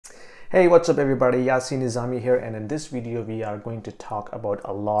Hey, what's up everybody? Yasin Nizami here, and in this video we are going to talk about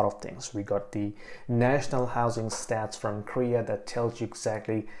a lot of things. We got the national housing stats from CREA that tells you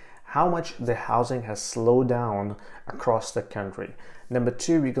exactly how much the housing has slowed down across the country. Number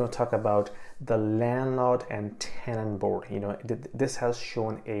two, we're going to talk about the landlord and tenant board. This has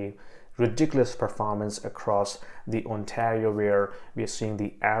shown a ridiculous performance across the Ontario, where we are seeing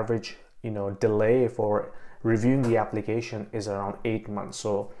the average delay for reviewing the application is around 8 months.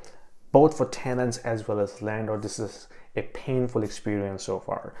 So both for tenants as well as landlord, this is a painful experience so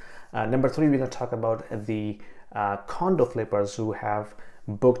far. Number three, we're going to talk about the condo flippers who have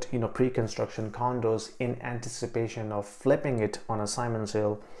booked pre-construction condos in anticipation of flipping it on assignment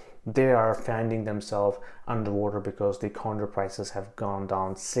sale. They are finding themselves underwater because the condo prices have gone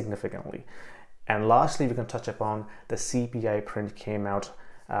down significantly. And lastly, we can touch upon the CPI print came out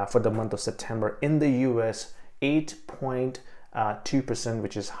for the month of September in the US, 8.2%,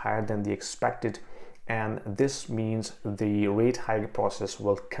 which is higher than the expected, and this means the rate hike process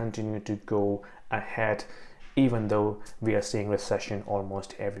will continue to go ahead even though we are seeing recession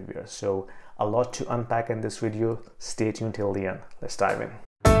almost everywhere. So a lot to unpack in this video. Stay tuned till the end. Let's dive in.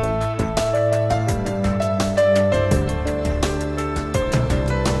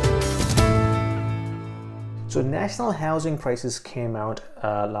 So national housing prices came out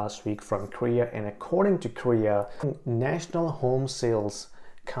last week from CREA, and according to CREA, national home sales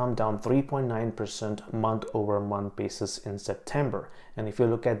come down 3.9% month over month basis in September. And if you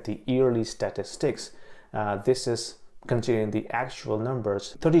look at the yearly statistics, this is considering the actual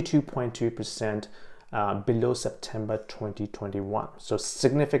numbers, 32.2% below September 2021. So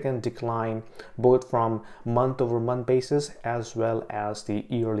significant decline both from month over month basis as well as the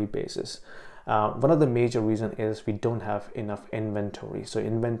yearly basis. One of the major reasons is we don't have enough inventory. So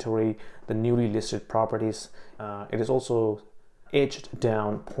inventory, the newly listed properties, it is also edged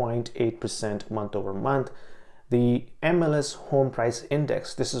down 0.8% month over month. The MLS home price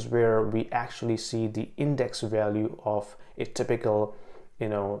index, this is where we actually see the index value of a typical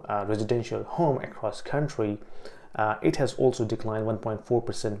residential home across country. It has also declined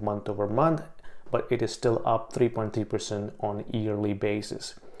 1.4% month over month, but it is still up 3.3% on a yearly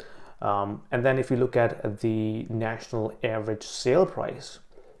basis. And then if you look at the national average sale price,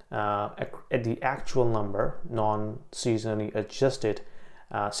 at the actual number, non-seasonally adjusted,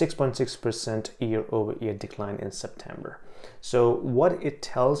 6.6% year-over-year decline in September. So what it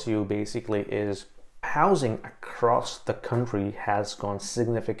tells you basically is housing across the country has gone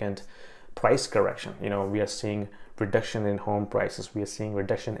significant price correction. We are seeing reduction in home prices, we are seeing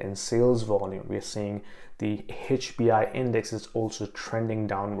reduction in sales volume, we are seeing the HPI index is also trending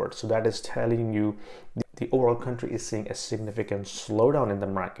downward. So that is telling you the overall country is seeing a significant slowdown in the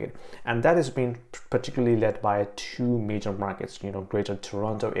market, and that has been particularly led by two major markets, Greater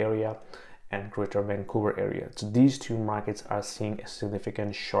Toronto area and Greater Vancouver area. So these two markets are seeing a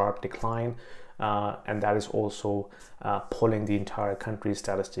significant sharp decline, and that is also pulling the entire country's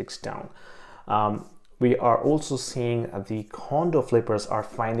statistics down. We are also seeing the condo flippers are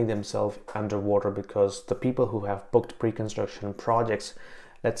finding themselves underwater because the people who have booked pre-construction projects,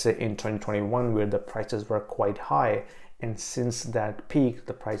 let's say in 2021, where the prices were quite high, and since that peak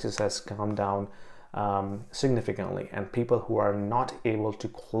the prices has come down significantly, and people who are not able to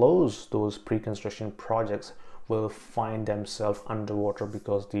close those pre-construction projects will find themselves underwater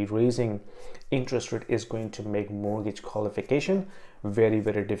because the raising interest rate is going to make mortgage qualification very,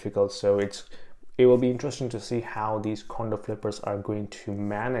 very difficult. So it will be interesting to see how these condo flippers are going to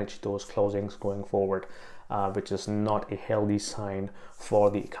manage those closings going forward, which is not a healthy sign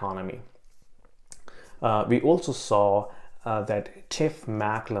for the economy. We also saw that Tiff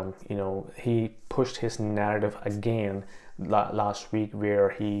Macklem, he pushed his narrative again last week,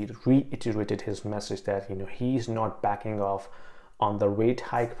 where he reiterated his message that he's not backing off on the rate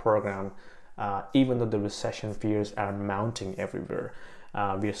hike program, even though the recession fears are mounting everywhere.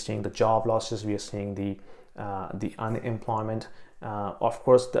 We are seeing the job losses, we are seeing the unemployment. Of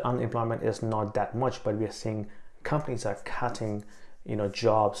course, the unemployment is not that much, but we are seeing companies are cutting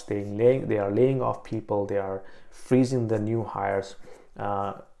jobs. They are laying off people. They are freezing the new hires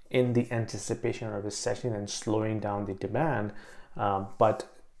in the anticipation of recession and slowing down the demand. But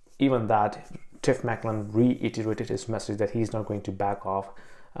even that, Tiff Macklem reiterated his message that he's not going to back off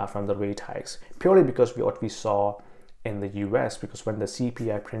from the rate hikes, purely because what we saw in the US, because when the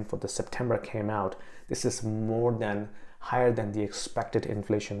CPI print for the September came out, this is higher than the expected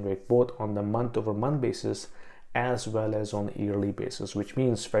inflation rate, both on the month over month basis as well as on the yearly basis, which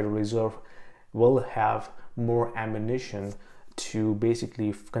means Federal Reserve will have more ammunition to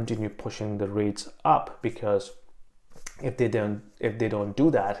basically continue pushing the rates up, because If they don't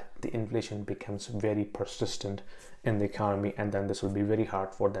do that, the inflation becomes very persistent in the economy, and then this will be very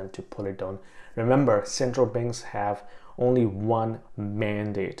hard for them to pull it down. Remember, central banks have only one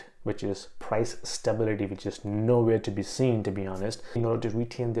mandate, which is price stability, which is nowhere to be seen, to be honest. In order to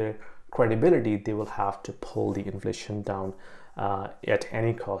retain their credibility, they will have to pull the inflation down at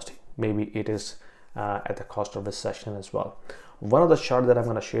any cost. Maybe it is at the cost of recession as well. One of the charts that I'm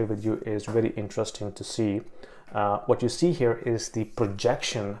going to share with you is very interesting to see. What you see here is the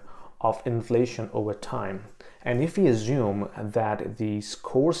projection of inflation over time. And if we assume that the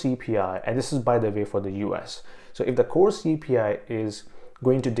core CPI, and this is by the way for the US, so if the core CPI is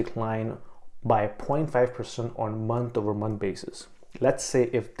going to decline by 0.5% on month-over-month basis, let's say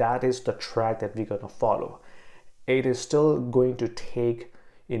if that is the track that we're going to follow, it is still going to take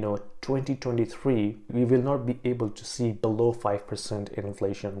 2023, we will not be able to see below 5%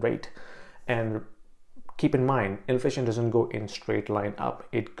 inflation rate. And keep in mind, inflation doesn't go in straight line up.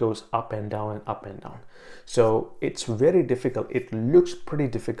 It goes up and down and up and down. So it's very difficult. It looks pretty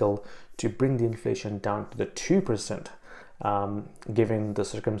difficult to bring the inflation down to the 2%, given the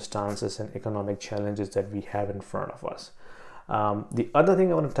circumstances and economic challenges that we have in front of us. The other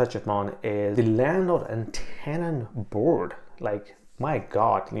thing I want to touch upon is the landlord and tenant board. Like, my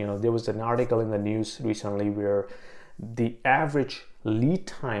God, there was an article in the news recently where the average lead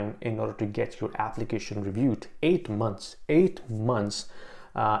time in order to get your application reviewed, 8 months.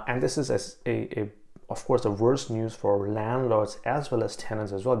 And this is of course, the worst news for landlords as well as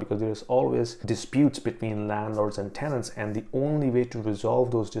tenants as well, because there is always disputes between landlords and tenants, and the only way to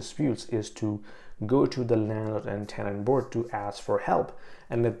resolve those disputes is to go to the landlord and tenant board to ask for help.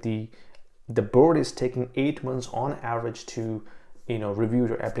 And if the board is taking 8 months on average to review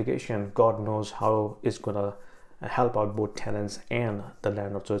your application, God knows how it's gonna help out both tenants and the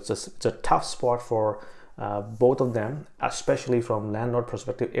landlord. So it's a tough spot for both of them, especially from landlord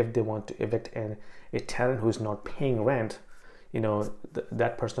perspective. If they want to evict a tenant who is not paying rent,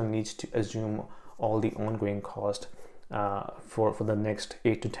 that person needs to assume all the ongoing cost for the next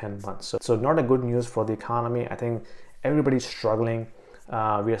 8 to 10 months. So not a good news for the economy. I think everybody's struggling.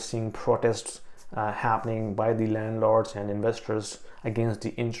 We are seeing protests happening by the landlords and investors against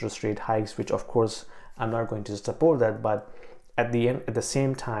the interest rate hikes, which of course I'm not going to support that, but at the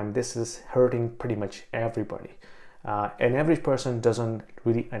same time, this is hurting pretty much everybody. And every person doesn't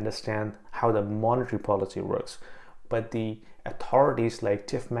really understand how the monetary policy works. But the authorities like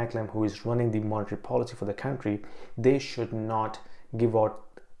Tiff Macklem, who is running the monetary policy for the country, they should not give out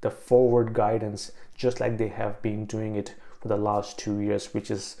the forward guidance just like they have been doing it for the last 2 years, which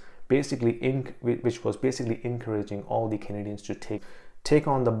was basically encouraging all the Canadians to take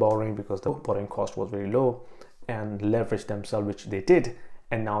on the borrowing because the borrowing cost was very low and leverage themselves, which they did.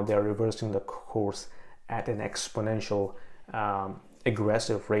 And now they're reversing the course at an exponential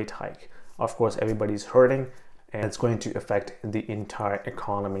aggressive rate hike. Of course, everybody's hurting, and it's going to affect the entire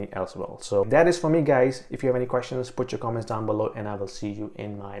economy as well. So that is for me, guys. If you have any questions, put your comments down below, and I will see you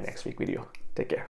in my next week video. Take care.